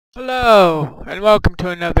Hello, and welcome to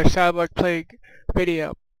another CyBorgPlague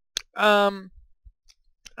video. I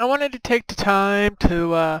wanted to take the time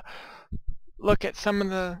to look at some of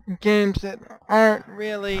the games that aren't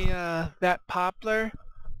really that popular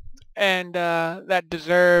and that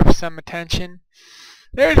deserve some attention.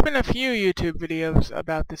 There's been a few YouTube videos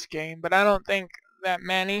about this game, but I don't think that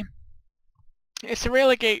many. It's a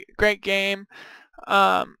really great game.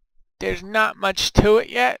 There's not much to it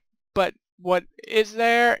yet, but what is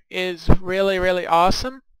there is really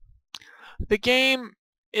awesome. The game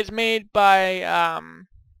is made by,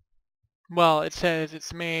 well, it says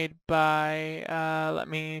it's made by, let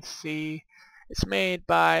me see, it's made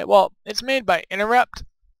by Interrupt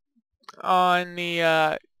on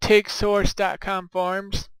the tigsource.com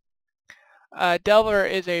forums. Delver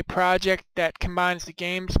is a project that combines the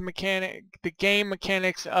game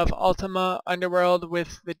mechanics of Ultima Underworld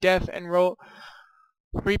with the depth and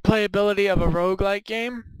replayability of a roguelike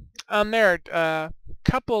game. There are a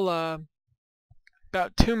couple,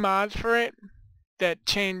 about 2 mods for it that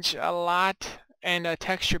change a lot, and a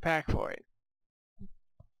texture pack for it.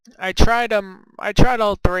 I tried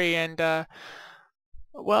all 3, and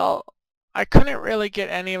well, I couldn't really get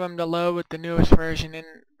any of them to load with the newest version, and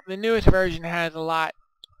the newest version has a lot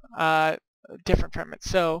different from it.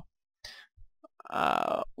 So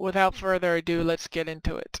without further ado, let's get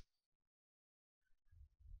into it.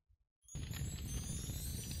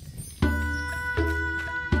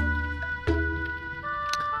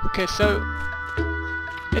 Okay, so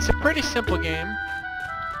it's a pretty simple game.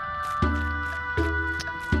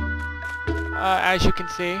 As you can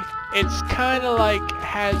see, it's kind of like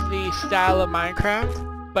has the style of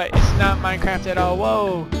Minecraft, but it's not Minecraft at all.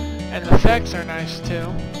 Whoa! And the effects are nice too.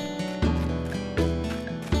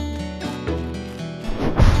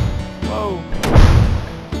 Whoa!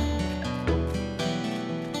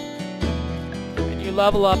 And you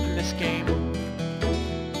level up in this game.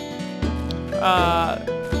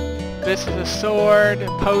 This is a sword,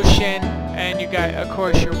 potion, and you got, of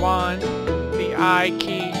course, your wand. The I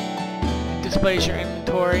key displays your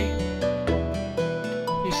inventory.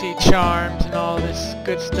 You see charms and all this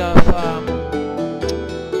good stuff.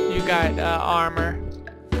 You got armor.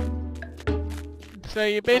 So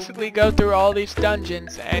you basically go through all these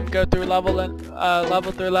dungeons and go through level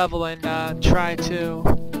through level and try to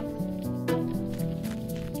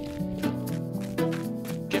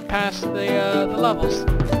get past the levels.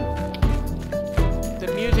 The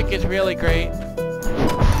music is really great.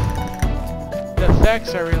 The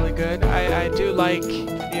effects are really good. I do like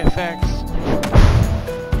the effects.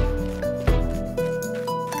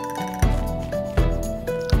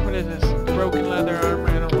 What is this? Broken leather armor?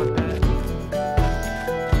 I don't want that.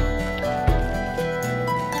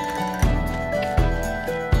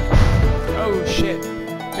 Oh shit.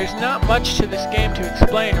 There's not much to this game to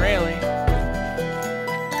explain, really.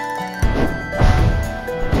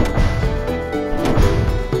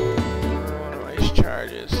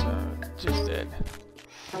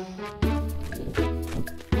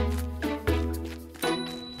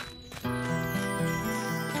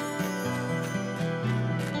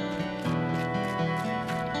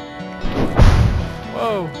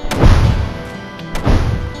 Whoa!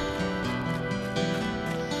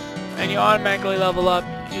 And you automatically level up.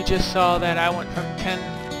 You just saw that I went from 10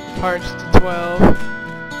 parts to 12.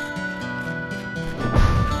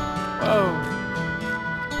 Whoa!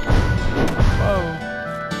 Whoa!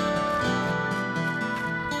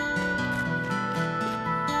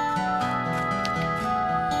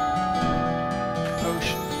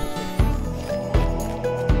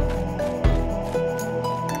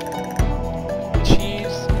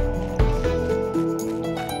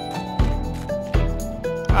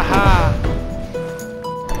 Aha!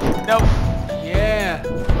 Nope. Yeah.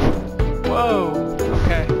 Whoa.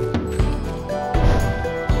 Okay.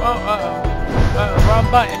 Whoa. Uh-oh. Wrong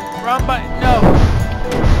button. Wrong button. No.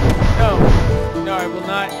 No. No, I will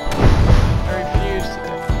not. I refuse to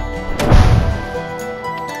do.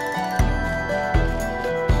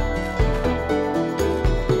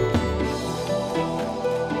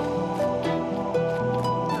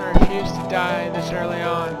 I refuse to die this early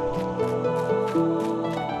on.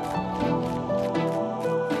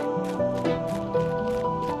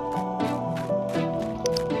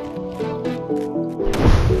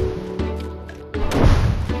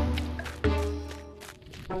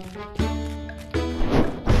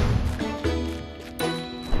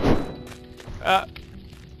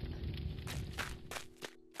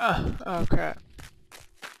 Oh crap.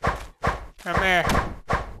 I'm there.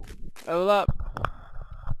 Level up.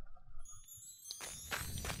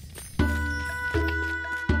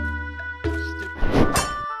 Stupid.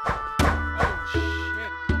 Oh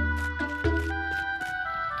shit.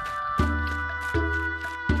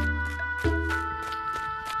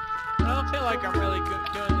 like I'm really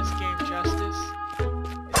doing this game justice.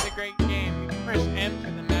 It's a great game. You can press M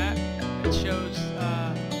for the map. It shows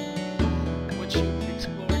what you've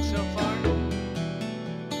explored so far.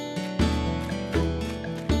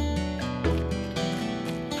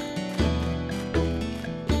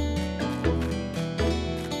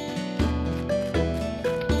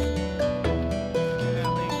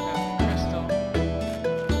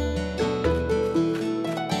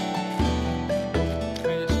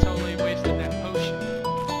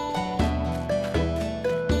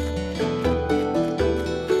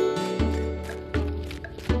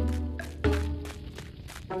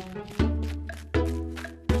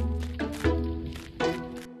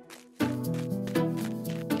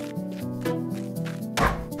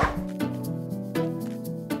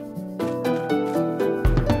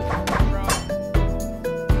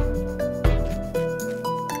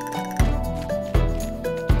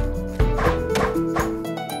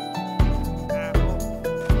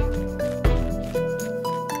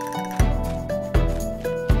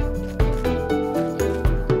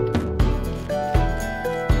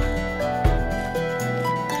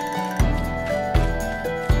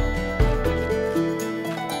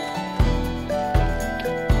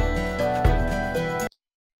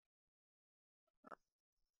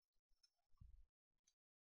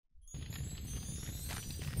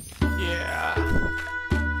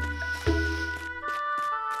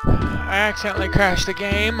 I accidentally crashed the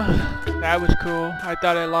game. That was cool. I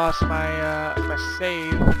thought I lost my my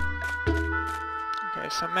save. Okay,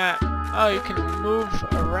 so map. Oh, you can move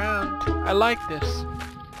around. I like this.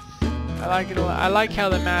 I like it a lot. I like how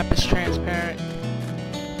the map is transparent.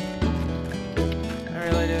 I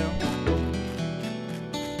really do.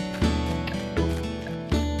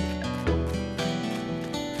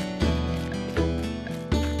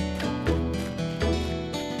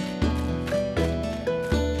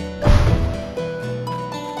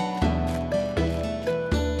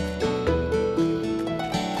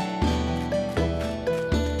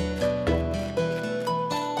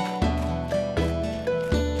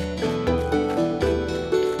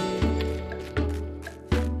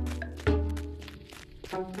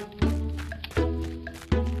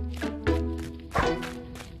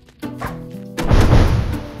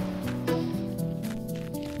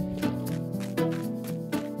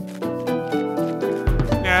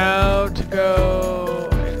 Now to go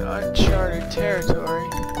in uncharted territory.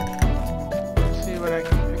 See what I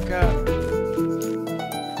can pick up.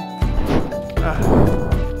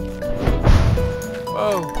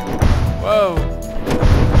 Whoa. Whoa.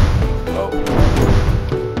 Whoa.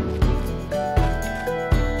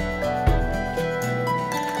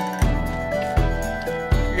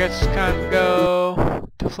 I guess it's time to go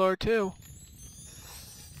to floor 2.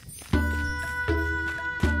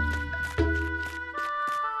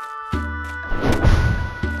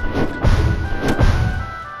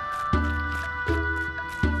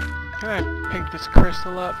 Can I pick this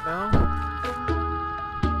crystal up? No?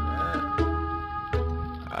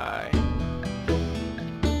 I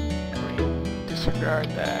disregard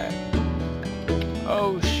that.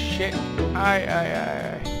 Oh shit. I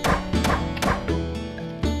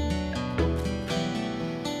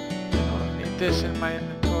don't need this in my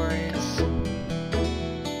inventories.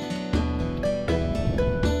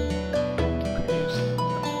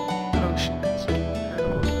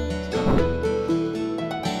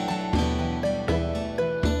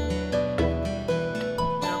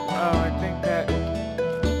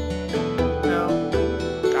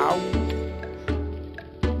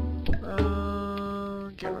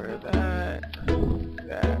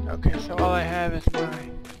 Okay, so all I have is my...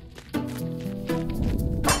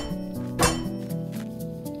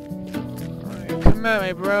 Alright, come at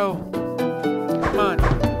me, bro. Come on.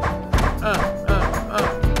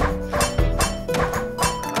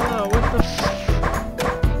 Oh, what the f...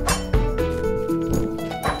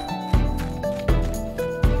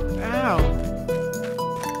 Ow.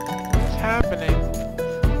 What's happening?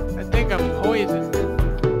 I think I'm poisoned.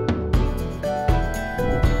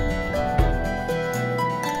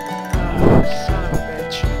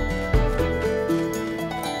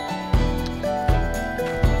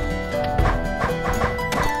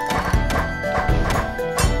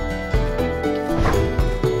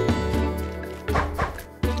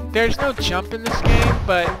 There's no jump in this game,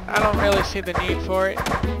 but I don't really see the need for it.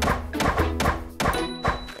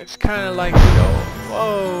 It's kind of like the old...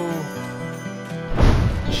 Whoa!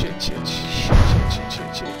 Shit.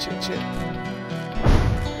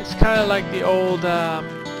 It's kind of like the old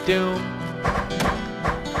Doom.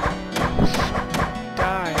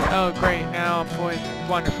 Die. Oh great, now I'm poisoned.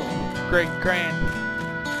 Wonderful. Great, grand.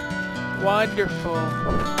 Wonderful.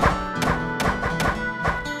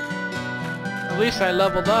 least I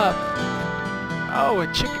leveled up. Oh, a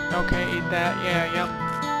chicken. Okay, eat that. Yeah, yum.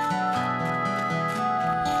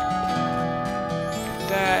 Get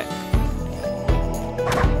that.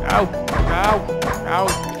 Ow. Ow. Ow.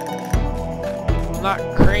 Well, not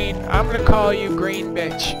green. I'm gonna call you green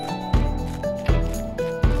bitch.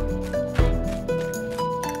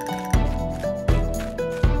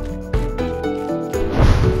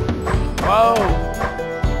 Whoa.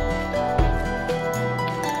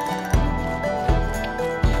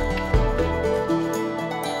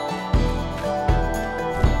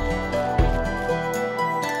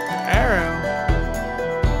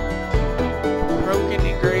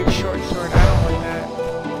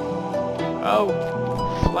 Oh,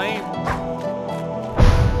 flame.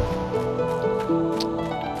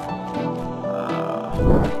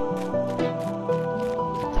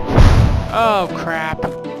 Oh, crap.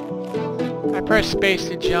 I pressed space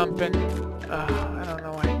to jump and... I don't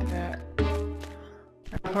know why I did that.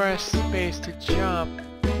 I pressed space to jump,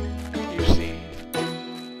 you see.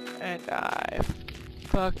 And I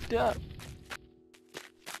fucked up.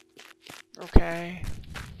 Okay.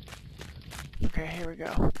 Okay, here we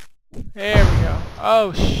go. There we go.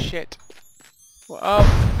 Oh, shit. Well,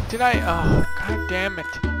 oh, did I? Oh, god damn it.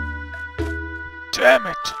 Damn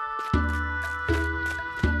it.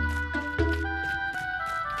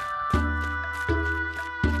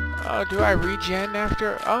 Oh, do I regen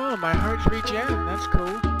after? Oh, my heart's regen. That's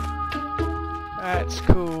cool. That's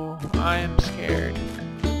cool. I am scared.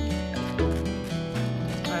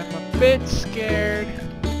 I'm a bit scared.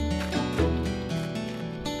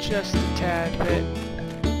 Just a tad bit.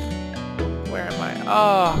 Where am I?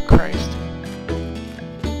 Oh, Christ.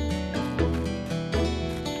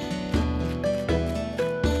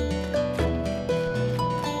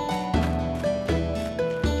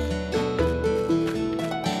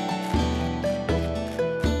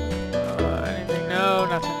 Anything? No,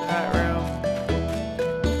 nothing in that room.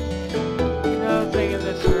 Nothing in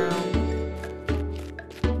this room.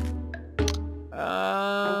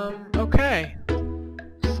 Okay.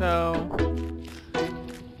 So...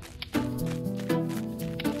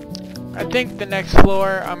 I think the next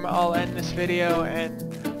floor, I'll end this video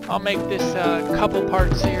and I'll make this a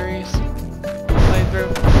couple-part series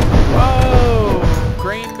playthrough. Whoa!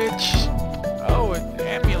 Green bitch. Oh, an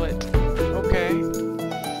amulet. Okay.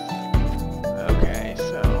 Okay,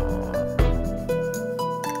 so...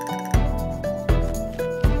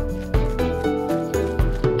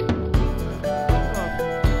 Oh,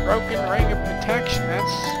 broken ring of protection.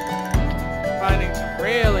 That's finding some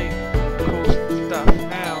really cool stuff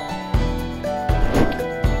now.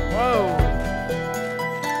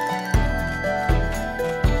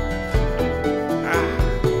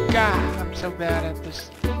 So bad at this.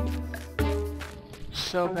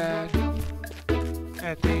 So bad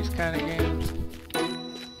at these kind of games.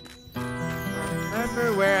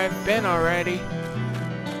 Remember where I've been already.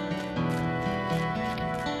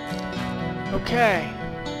 Okay.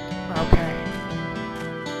 Okay.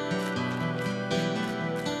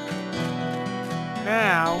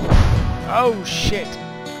 Now. Oh shit.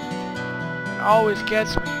 It always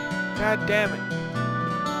gets me. God damn it.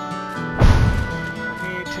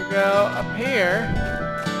 Go up here,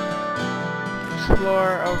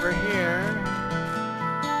 explore over here,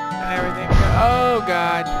 and everything. Oh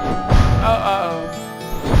god. Oh.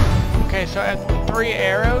 Okay, so I have 3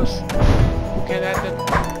 arrows. Okay, that did.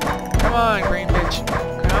 Come on, green bitch.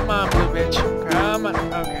 Come on, blue bitch. Come on.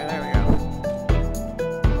 Okay, there we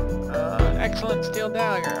go. Excellent steel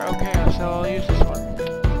dagger. Okay, so I'll use this one.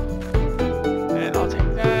 And I'll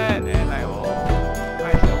take that, and I will.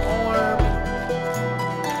 I feel warm.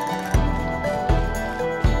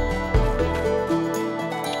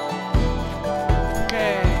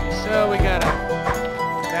 So we got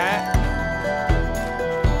that.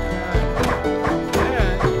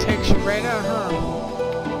 Yeah, it takes you right out, huh?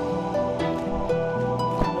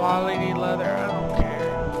 Quality leather. I don't care.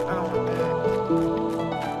 I don't want that.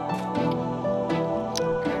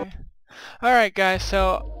 Okay. Alright guys, so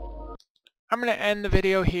I'm gonna end the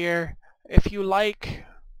video here. If you like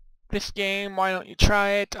this game, why don't you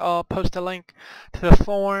try it? I'll post a link to the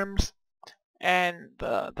forums and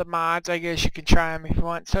the mods. I guess you can try them if you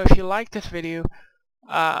want. So if you like this video,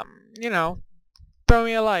 you know, throw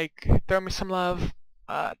me a like, throw me some love,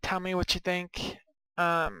 tell me what you think.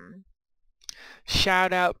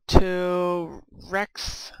 Shout out to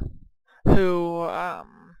Rex, who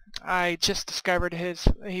I just discovered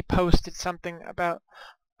he posted something about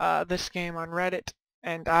this game on Reddit,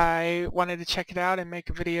 and I wanted to check it out and make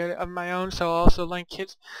a video of my own, so I'll also link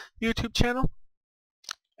his YouTube channel.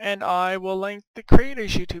 And I will link the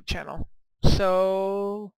creator's YouTube channel.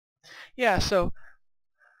 So yeah, so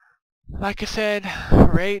like I said,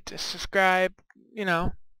 rate, subscribe,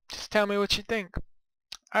 just tell me what you think.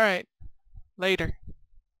 Alright, later.